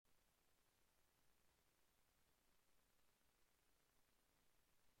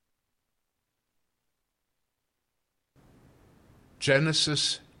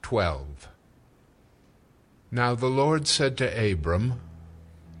Genesis 12. Now the Lord said to Abram,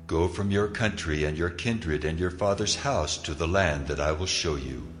 Go from your country and your kindred and your father's house to the land that I will show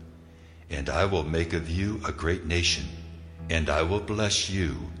you. And I will make of you a great nation, and I will bless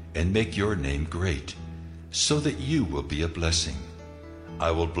you and make your name great, so that you will be a blessing.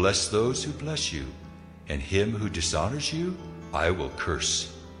 I will bless those who bless you, and him who dishonors you I will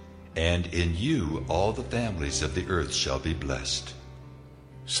curse. And in you all the families of the earth shall be blessed.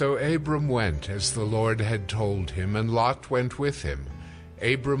 So Abram went as the Lord had told him, and Lot went with him.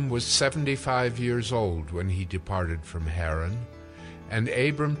 Abram was 75 years old when he departed from Haran. And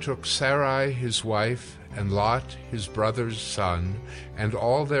Abram took Sarai his wife, and Lot his brother's son, and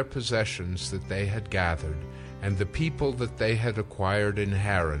all their possessions that they had gathered, and the people that they had acquired in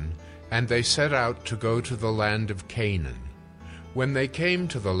Haran, and they set out to go to the land of Canaan. When they came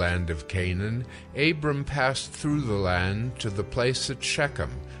to the land of Canaan, Abram passed through the land to the place at Shechem,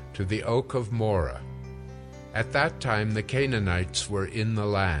 to the oak of Moreh. At that time the Canaanites were in the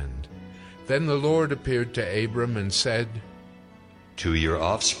land. Then the Lord appeared to Abram and said, To your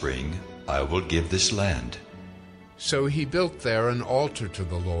offspring I will give this land. So he built there an altar to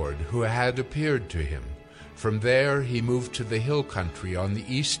the Lord, who had appeared to him. From there he moved to the hill country on the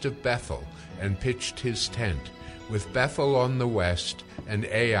east of Bethel, and pitched his tent, with Bethel on the west and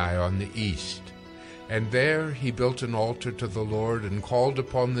Ai on the east. And there he built an altar to the Lord, and called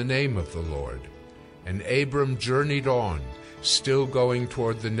upon the name of the Lord. And Abram journeyed on, still going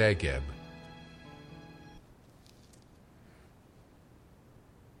toward the Negeb.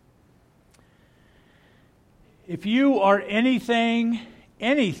 If you are anything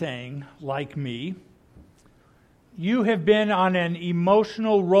like me, you have been on an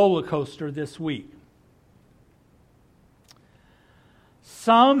emotional roller coaster this week.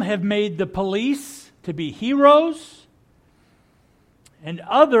 Some have made the police to be heroes, and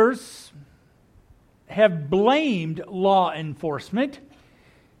others have blamed law enforcement,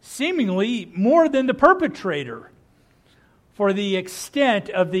 seemingly more than the perpetrator, for the extent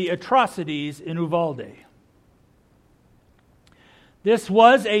of the atrocities in Uvalde. This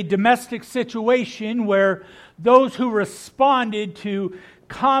was a domestic situation where those who responded to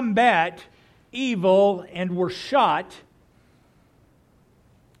combat evil and were shot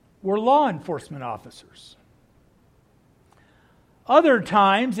were law enforcement officers. Other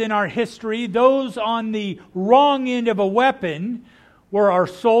times in our history, those on the wrong end of a weapon were our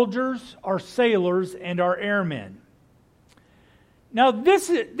soldiers, our sailors, and our airmen. Now,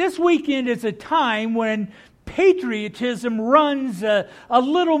 this weekend is a time when patriotism runs a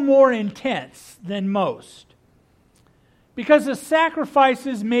little more intense than most, because the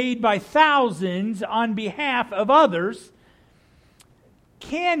sacrifices made by thousands on behalf of others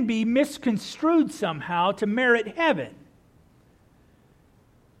can be misconstrued somehow to merit heaven.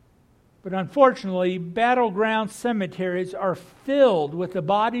 But unfortunately, battleground cemeteries are filled with the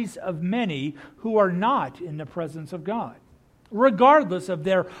bodies of many who are not in the presence of God, regardless of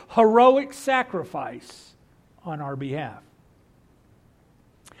their heroic sacrifice on our behalf.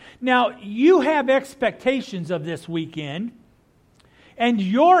 Now, you have expectations of this weekend, and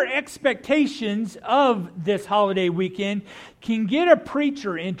your expectations of this holiday weekend can get a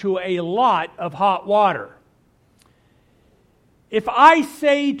preacher into a lot of hot water. If I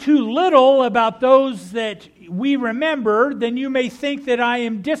say too little about those that we remember, then you may think that I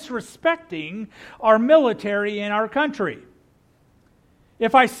am disrespecting our military and our country.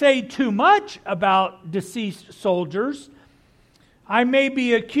 If I say too much about deceased soldiers, I may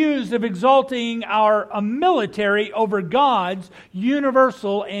be accused of exalting our military over God's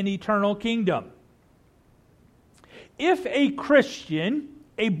universal and eternal kingdom. If a Christian,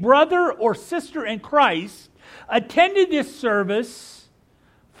 a brother or sister in Christ, attended this service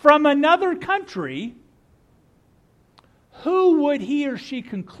from another country, who would he or she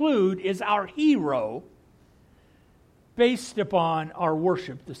conclude is our hero based upon our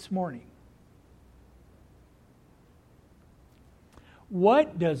worship this morning?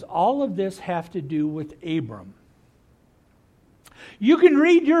 What does all of this have to do with Abram? You can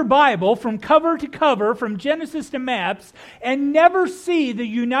read your Bible from cover to cover, from Genesis to maps, and never see the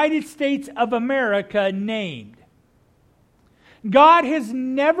United States of America named. God has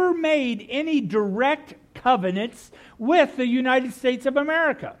never made any direct covenants with the United States of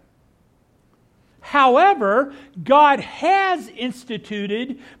America. However, God has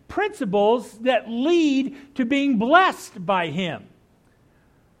instituted principles that lead to being blessed by Him.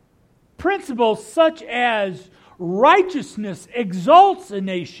 Principles such as righteousness exalts a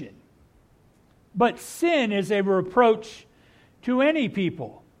nation, but sin is a reproach to any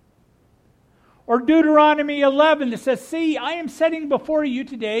people. Or Deuteronomy 11 that says, "See, I am setting before you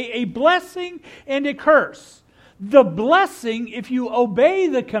today a blessing and a curse. The blessing if you obey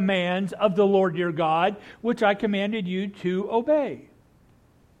the commands of the Lord your God, which I commanded you to obey."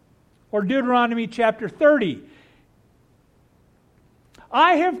 Or Deuteronomy chapter 30.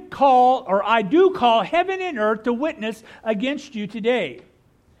 I do call heaven and earth to witness against you today,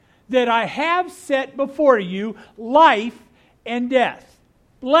 that I have set before you life and death,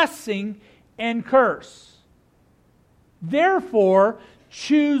 blessing and curse. Therefore,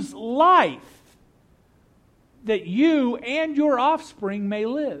 choose life, that you and your offspring may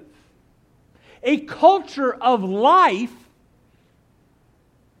live. A culture of life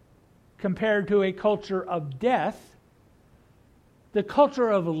compared to a culture of death. The culture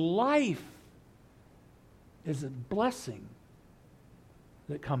of life is a blessing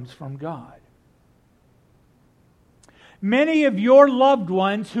that comes from God. Many of your loved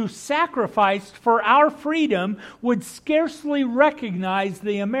ones who sacrificed for our freedom would scarcely recognize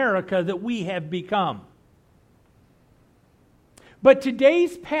the America that we have become. But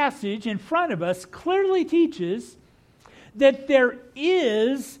today's passage in front of us clearly teaches that there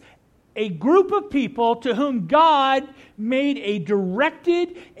is a group of people to whom God made a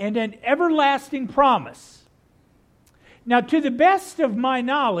directed and an everlasting promise. Now, to the best of my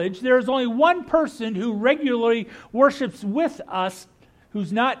knowledge, there is only one person who regularly worships with us,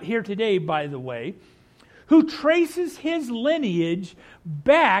 who's not here today, by the way, who traces his lineage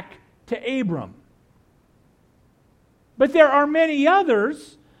back to Abram. But there are many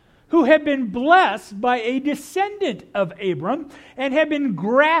others who have been blessed by a descendant of Abram and have been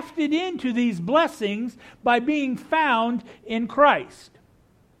grafted into these blessings by being found in Christ.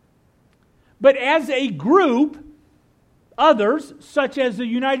 But as a group, others, such as the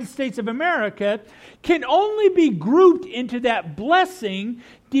United States of America, can only be grouped into that blessing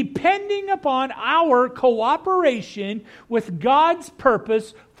depending upon our cooperation with God's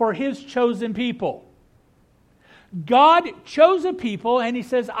purpose for His chosen people. God chose a people, and He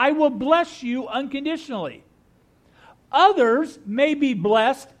says, "I will bless you unconditionally." Others may be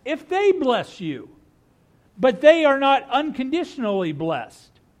blessed if they bless you, but they are not unconditionally blessed.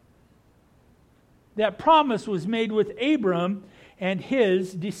 That promise was made with Abram and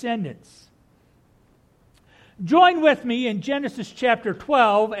his descendants. Join with me in Genesis chapter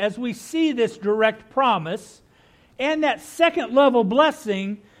 12 as we see this direct promise and that second level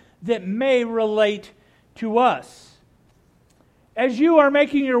blessing that may relate to us. As you are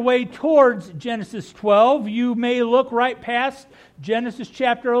making your way towards Genesis 12, you may look right past Genesis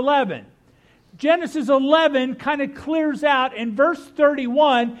chapter 11. Genesis 11 kind of clears out in verse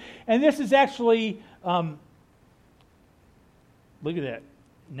 31, and this is actually, look at that.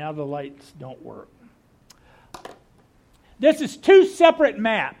 Now the lights don't work. This is two separate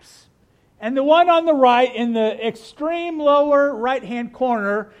maps. And the one on the right, in the extreme lower right-hand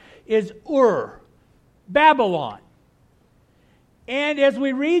corner, is Ur, Babylon. And as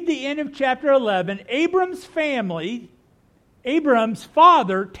we read the end of chapter 11, Abram's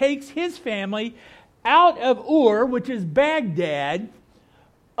father takes his family out of Ur, which is Baghdad,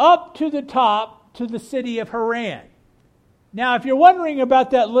 up to the top to the city of Haran. Now, if you're wondering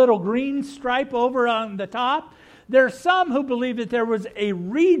about that little green stripe over on the top, there are some who believe that there was a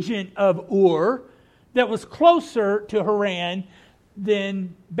region of Ur that was closer to Haran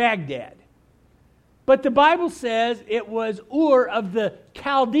than Baghdad. But the Bible says it was Ur of the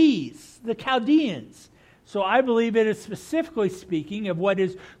Chaldeans. So I believe it is specifically speaking of what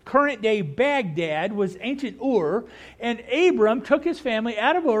is current-day Baghdad, was ancient Ur, and Abram took his family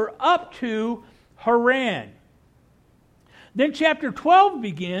out of Ur up to Haran. Then chapter 12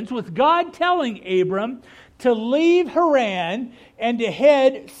 begins with God telling Abram to leave Haran and to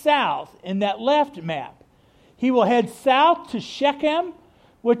head south in that left map. He will head south to Shechem,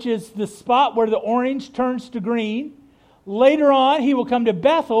 which is the spot where the orange turns to green. Later on, he will come to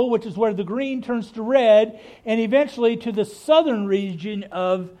Bethel, which is where the green turns to red, and eventually to the southern region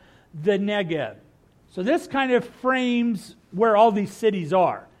of the Negev. So this kind of frames where all these cities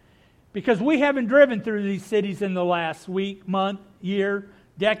are. Because we haven't driven through these cities in the last week, month, year,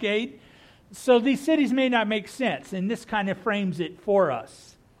 decade. So these cities may not make sense, and this kind of frames it for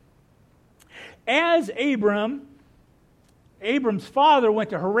us. As Abram's father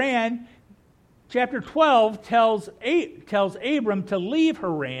went to Haran, chapter 12 tells Abram to leave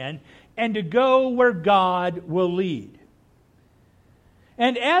Haran and to go where God will lead.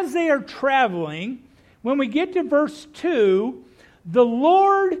 And as they are traveling, when we get to verse 2, the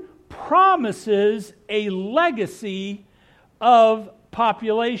Lord promises a legacy of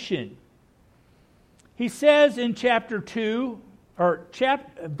population. He says in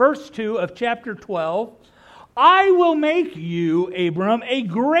verse 2 of chapter 12, I will make you, Abram, a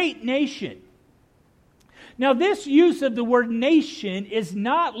great nation. Now, this use of the word nation is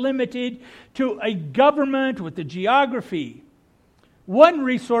not limited to a government with a geography. One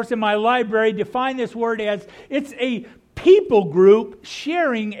resource in my library defined this word as it's a people group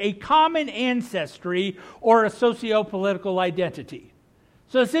sharing a common ancestry or a socio-political identity.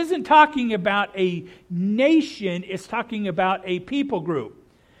 So this isn't talking about a nation, it's talking about a people group.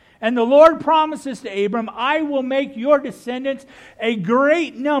 And the Lord promises to Abram, I will make your descendants a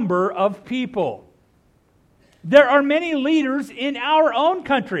great number of people. There are many leaders in our own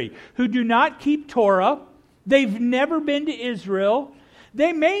country who do not keep Torah. They've never been to Israel.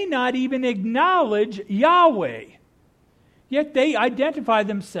 They may not even acknowledge Yahweh. Yet they identify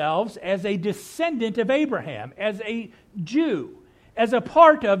themselves as a descendant of Abraham, as a Jew, as a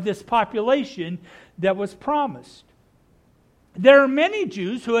part of this population that was promised. There are many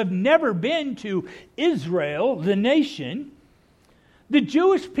Jews who have never been to Israel, the nation. The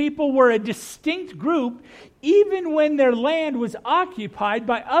Jewish people were a distinct group even when their land was occupied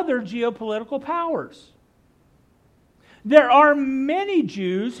by other geopolitical powers. There are many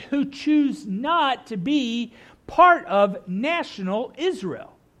Jews who choose not to be part of national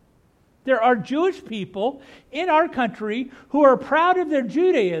Israel. There are Jewish people in our country who are proud of their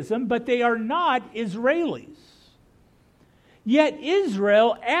Judaism, but they are not Israelis. Yet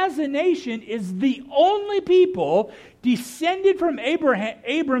Israel, as a nation, is the only people descended from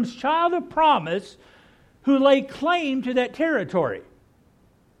Abram's child of promise who lay claim to that territory.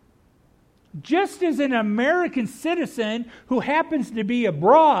 Just as an American citizen who happens to be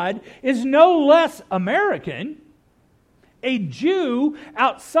abroad is no less American, a Jew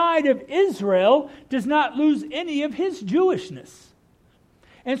outside of Israel does not lose any of his Jewishness.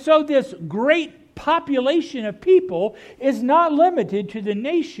 And so this great population of people is not limited to the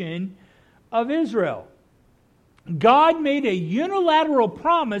nation of Israel. God made a unilateral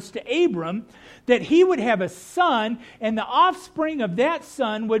promise to Abram that he would have a son, and the offspring of that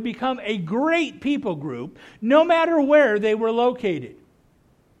son would become a great people group, no matter where they were located.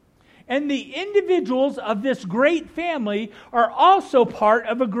 And the individuals of this great family are also part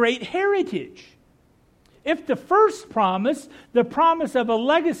of a great heritage. If the first promise, the promise of a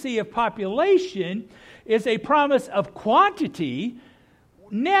legacy of population, is a promise of quantity,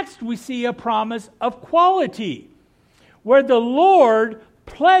 next we see a promise of quality, where the Lord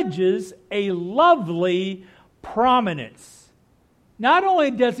pledges a lovely prominence. Not only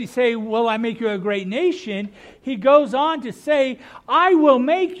does he say, will I make you a great nation, he goes on to say, I will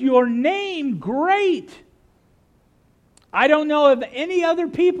make your name great. I don't know of any other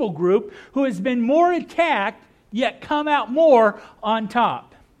people group who has been more attacked, yet come out more on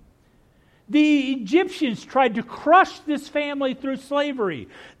top. The Egyptians tried to crush this family through slavery.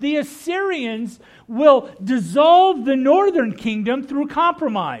 The Assyrians will dissolve the northern kingdom through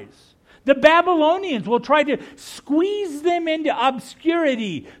compromise. The Babylonians will try to squeeze them into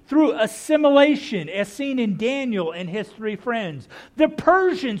obscurity through assimilation, as seen in Daniel and his three friends. The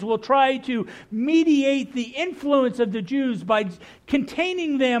Persians will try to mediate the influence of the Jews by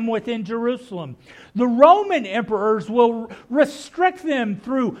containing them within Jerusalem. The Roman emperors will restrict them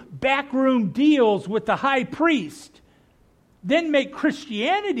through backroom deals with the high priest, then make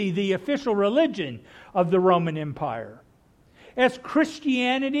Christianity the official religion of the Roman Empire. As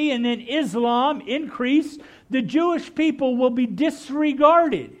Christianity and then Islam increase, the Jewish people will be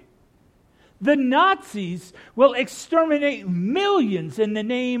disregarded. The Nazis will exterminate millions in the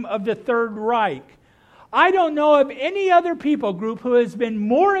name of the Third Reich. I don't know of any other people group who has been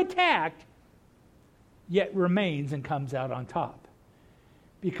more attacked, yet remains and comes out on top.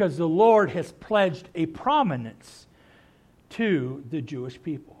 Because the Lord has pledged a prominence to the Jewish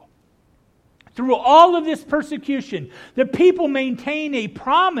people. Through all of this persecution, the people maintain a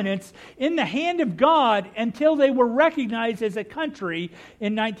prominence in the hand of God until they were recognized as a country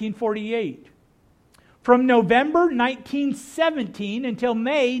in 1948. From November 1917 until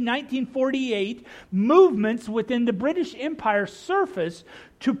May 1948, movements within the British Empire surfaced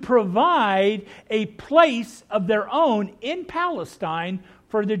to provide a place of their own in Palestine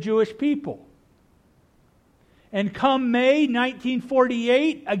for the Jewish people. And come May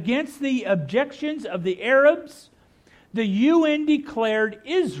 1948, against the objections of the Arabs, the UN declared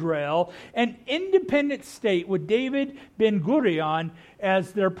Israel an independent state with David Ben-Gurion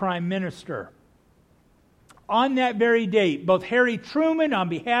as their prime minister. On that very date, both Harry Truman on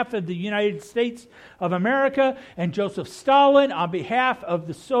behalf of the United States of America and Joseph Stalin on behalf of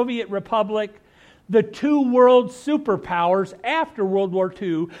the Soviet Republic, the two world superpowers after World War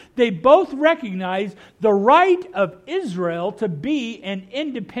II, they both recognized the right of Israel to be an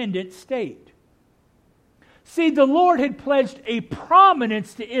independent state. See, the Lord had pledged a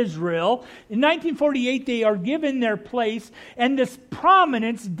prominence to Israel. In 1948, they are given their place, and this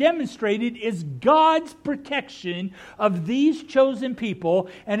prominence demonstrated is God's protection of these chosen people,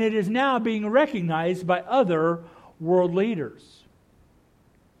 and it is now being recognized by other world leaders.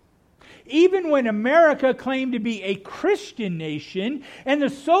 Even when America claimed to be a Christian nation and the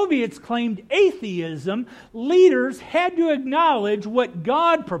Soviets claimed atheism, leaders had to acknowledge what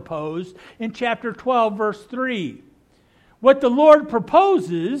God proposed in chapter 12, verse 3. What the Lord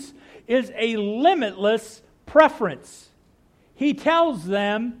proposes is a limitless preference. He tells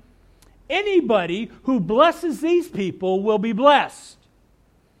them, anybody who blesses these people will be blessed.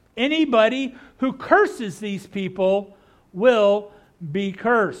 Anybody who curses these people will be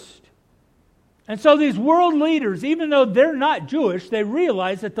cursed. And so these world leaders, even though they're not Jewish, they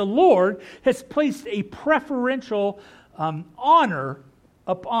realize that the Lord has placed a preferential honor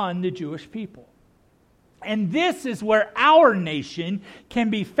upon the Jewish people. And this is where our nation can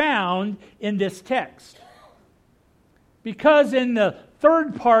be found in this text. Because in the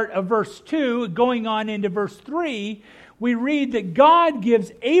third part of verse 2, going on into verse 3, we read that God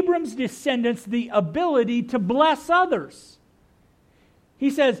gives Abram's descendants the ability to bless others. He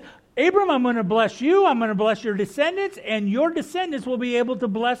says, Abram, I'm going to bless you, I'm going to bless your descendants, and your descendants will be able to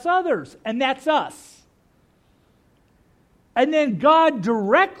bless others. And that's us. And then God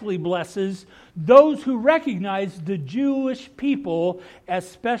directly blesses those who recognize the Jewish people as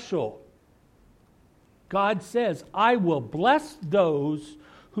special. God says, I will bless those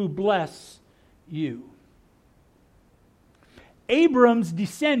who bless you. Abram's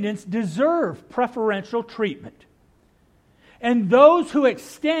descendants deserve preferential treatment. And those who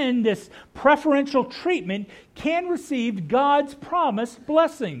extend this preferential treatment can receive God's promised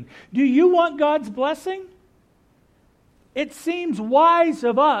blessing. Do you want God's blessing? It seems wise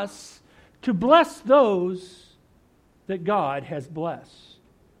of us to bless those that God has blessed.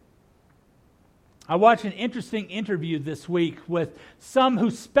 I watched an interesting interview this week with some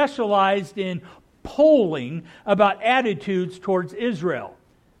who specialized in polling about attitudes towards Israel.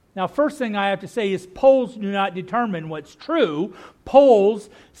 Now, first thing I have to say is polls do not determine what's true. Polls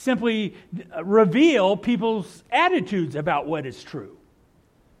simply reveal people's attitudes about what is true.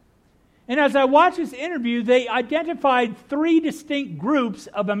 And as I watched this interview, they identified three distinct groups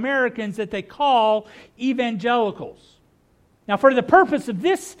of Americans that they call evangelicals. Now, for the purpose of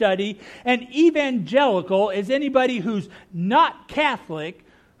this study, an evangelical is anybody who's not Catholic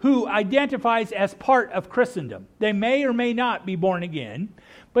who identifies as part of Christendom. They may or may not be born again.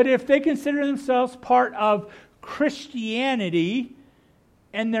 But if they consider themselves part of Christianity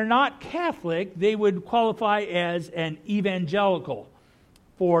and they're not Catholic, they would qualify as an evangelical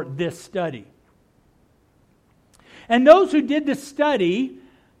for this study. And those who did the study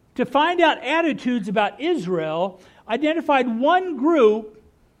to find out attitudes about Israel identified one group,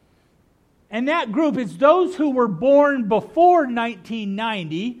 and that group is those who were born before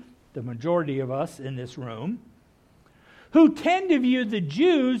 1990, the majority of us in this room, who tend to view the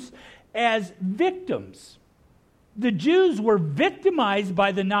Jews as victims. The Jews were victimized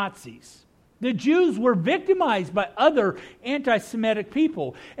by the Nazis. The Jews were victimized by other anti-Semitic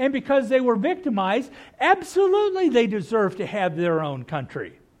people. And because they were victimized, absolutely they deserve to have their own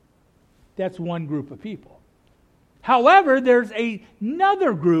country. That's one group of people. However, there's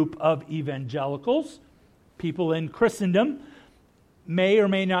another group of evangelicals, people in Christendom, may or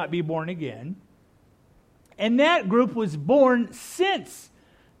may not be born again. And that group was born since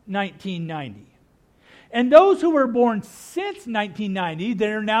 1990. And those who were born since 1990, that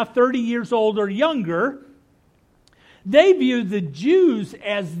are now 30 years old or younger, they view the Jews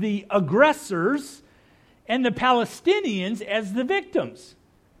as the aggressors and the Palestinians as the victims.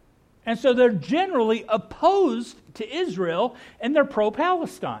 And so they're generally opposed to Israel and they're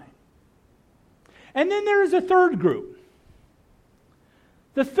pro-Palestine. And then there is a third group.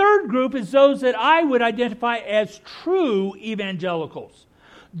 The third group is those that I would identify as true evangelicals.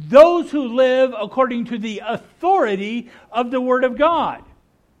 Those who live according to the authority of the Word of God.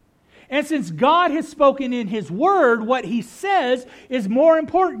 And since God has spoken in His Word, what He says is more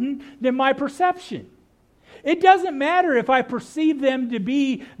important than my perception. It doesn't matter if I perceive them to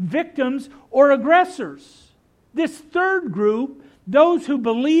be victims or aggressors. This third group, those who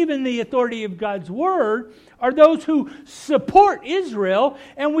believe in the authority of God's Word, are those who support Israel,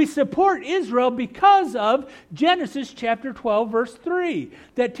 and we support Israel because of Genesis chapter 12, verse 3,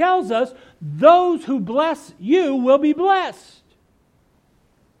 that tells us, those who bless you will be blessed.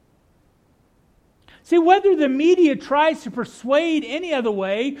 See, whether the media tries to persuade any other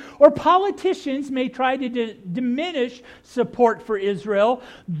way, or politicians may try to diminish support for Israel,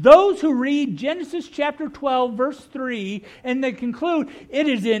 those who read Genesis chapter 12, verse 3, and they conclude, it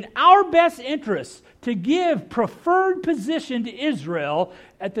is in our best interest to give preferred position to Israel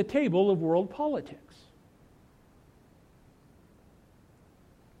at the table of world politics.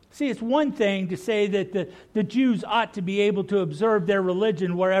 See, it's one thing to say that the Jews ought to be able to observe their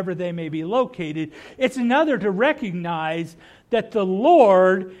religion wherever they may be located. It's another to recognize that the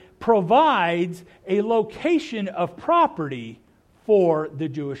Lord provides a location of property for the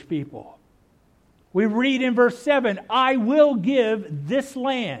Jewish people. We read in verse 7, I will give this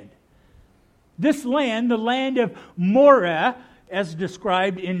land. This land, the land of Moriah, as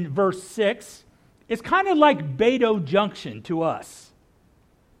described in verse 6, is kind of like Beto Junction to us.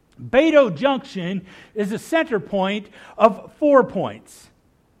 Beto Junction is a center point of 4 points.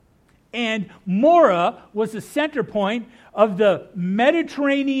 And Moriah was the center point of the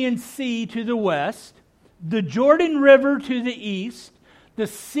Mediterranean Sea to the west, the Jordan River to the east, the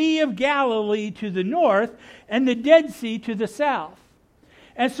Sea of Galilee to the north, and the Dead Sea to the south.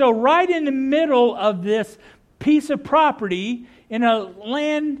 And so right in the middle of this piece of property, in a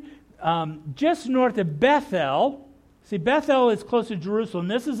land just north of Bethel. See, Bethel is close to Jerusalem.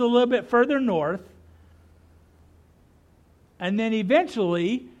 This is a little bit further north. And then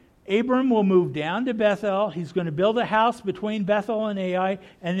eventually, Abram will move down to Bethel. He's going to build a house between Bethel and Ai.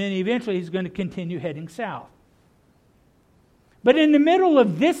 And then eventually he's going to continue heading south. But in the middle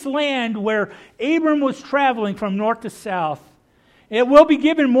of this land where Abram was traveling from north to south, it will be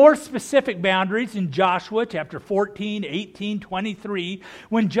given more specific boundaries in Joshua chapter 14, 18, 23,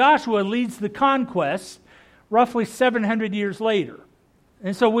 when Joshua leads the conquest roughly 700 years later.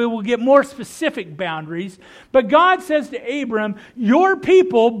 And so we will get more specific boundaries. But God says to Abram, your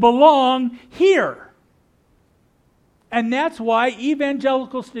people belong here. And that's why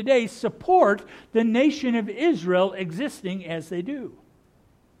evangelicals today support the nation of Israel existing as they do.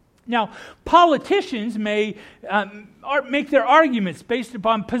 Now, politicians may make their arguments based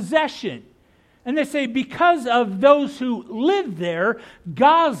upon possession. And they say because of those who live there,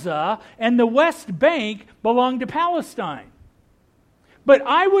 Gaza and the West Bank belong to Palestine. But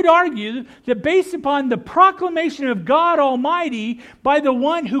I would argue that based upon the proclamation of God Almighty by the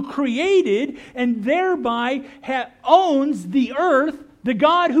one who created and thereby owns the earth, the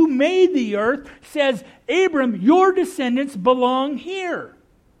God who made the earth, says, Abram, your descendants belong here.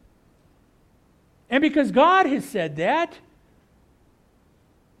 And because God has said that,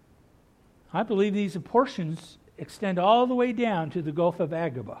 I believe these portions extend all the way down to the Gulf of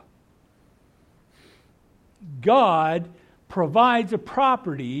Aqaba. God provides a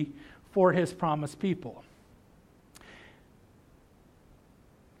property for his promised people.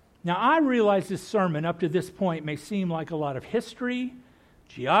 Now, I realize this sermon up to this point may seem like a lot of history,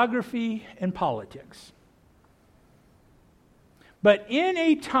 geography, and politics. But in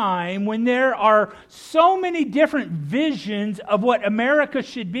a time when there are so many different visions of what America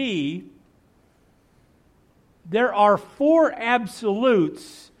should be, there are 4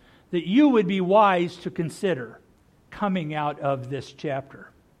 absolutes that you would be wise to consider coming out of this chapter.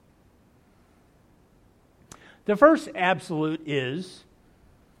 The first absolute is,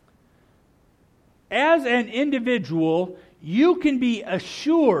 as an individual, you can be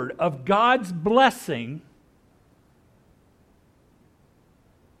assured of God's blessing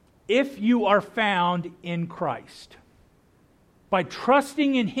if you are found in Christ, by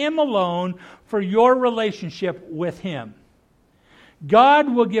trusting in Him alone for your relationship with Him.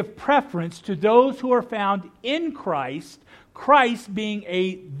 God will give preference to those who are found in Christ, Christ being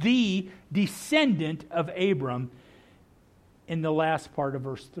the descendant of Abram in the last part of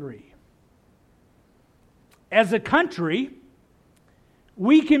verse 3. As a country,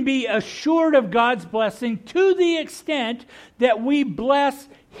 we can be assured of God's blessing to the extent that we bless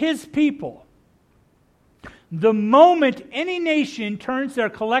His people. The moment any nation turns their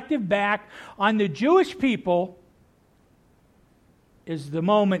collective back on the Jewish people is the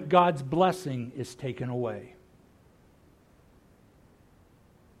moment God's blessing is taken away.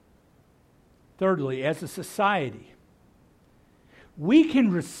 Thirdly, as a society, we can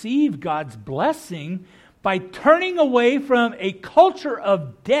receive God's blessing by turning away from a culture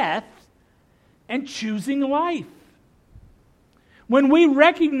of death and choosing life. When we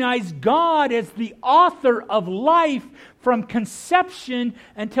recognize God as the author of life from conception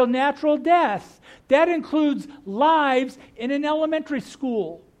until natural death, that includes lives in an elementary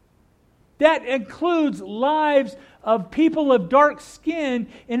school. That includes lives of people of dark skin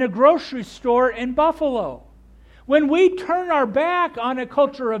in a grocery store in Buffalo. When we turn our back on a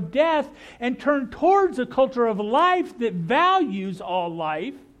culture of death and turn towards a culture of life that values all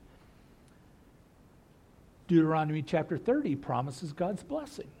life, Deuteronomy chapter 30 promises God's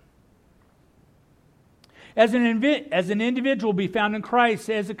blessing. As an individual, be found in Christ.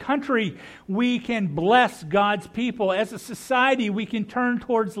 As a country, we can bless God's people. As a society, we can turn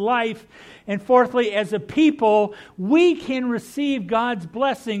towards life. And fourthly, as a people, we can receive God's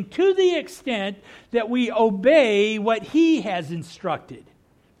blessing to the extent that we obey what He has instructed,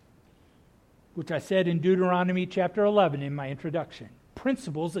 which I said in Deuteronomy chapter 11 in my introduction.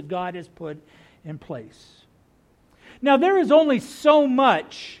 Principles that God has put in place. Now, there is only so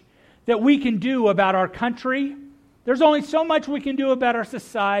much that we can do about our country. There's only so much we can do about our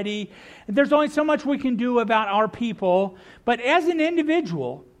society. There's only so much we can do about our people. But as an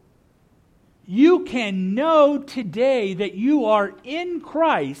individual, you can know today that you are in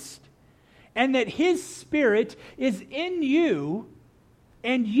Christ and that His Spirit is in you,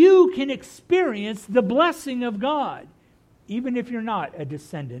 and you can experience the blessing of God, even if you're not a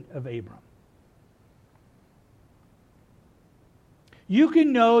descendant of Abram. You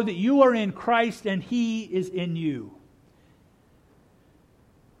can know that you are in Christ and He is in you.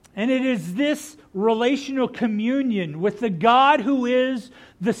 And it is this relational communion with the God who is,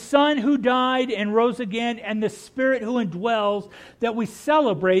 the Son who died and rose again, and the Spirit who indwells that we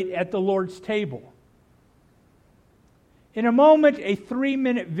celebrate at the Lord's table. In a moment, a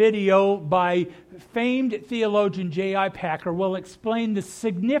 3-minute video by famed theologian J.I. Packer will explain the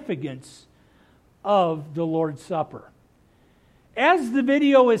significance of the Lord's Supper. As the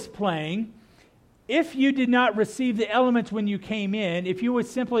video is playing, if you did not receive the elements when you came in, if you would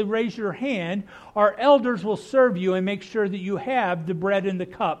simply raise your hand, our elders will serve you and make sure that you have the bread and the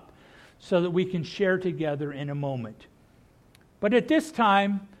cup so that we can share together in a moment. But at this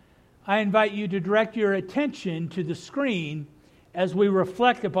time, I invite you to direct your attention to the screen as we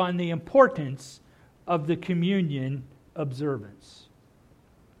reflect upon the importance of the communion observance.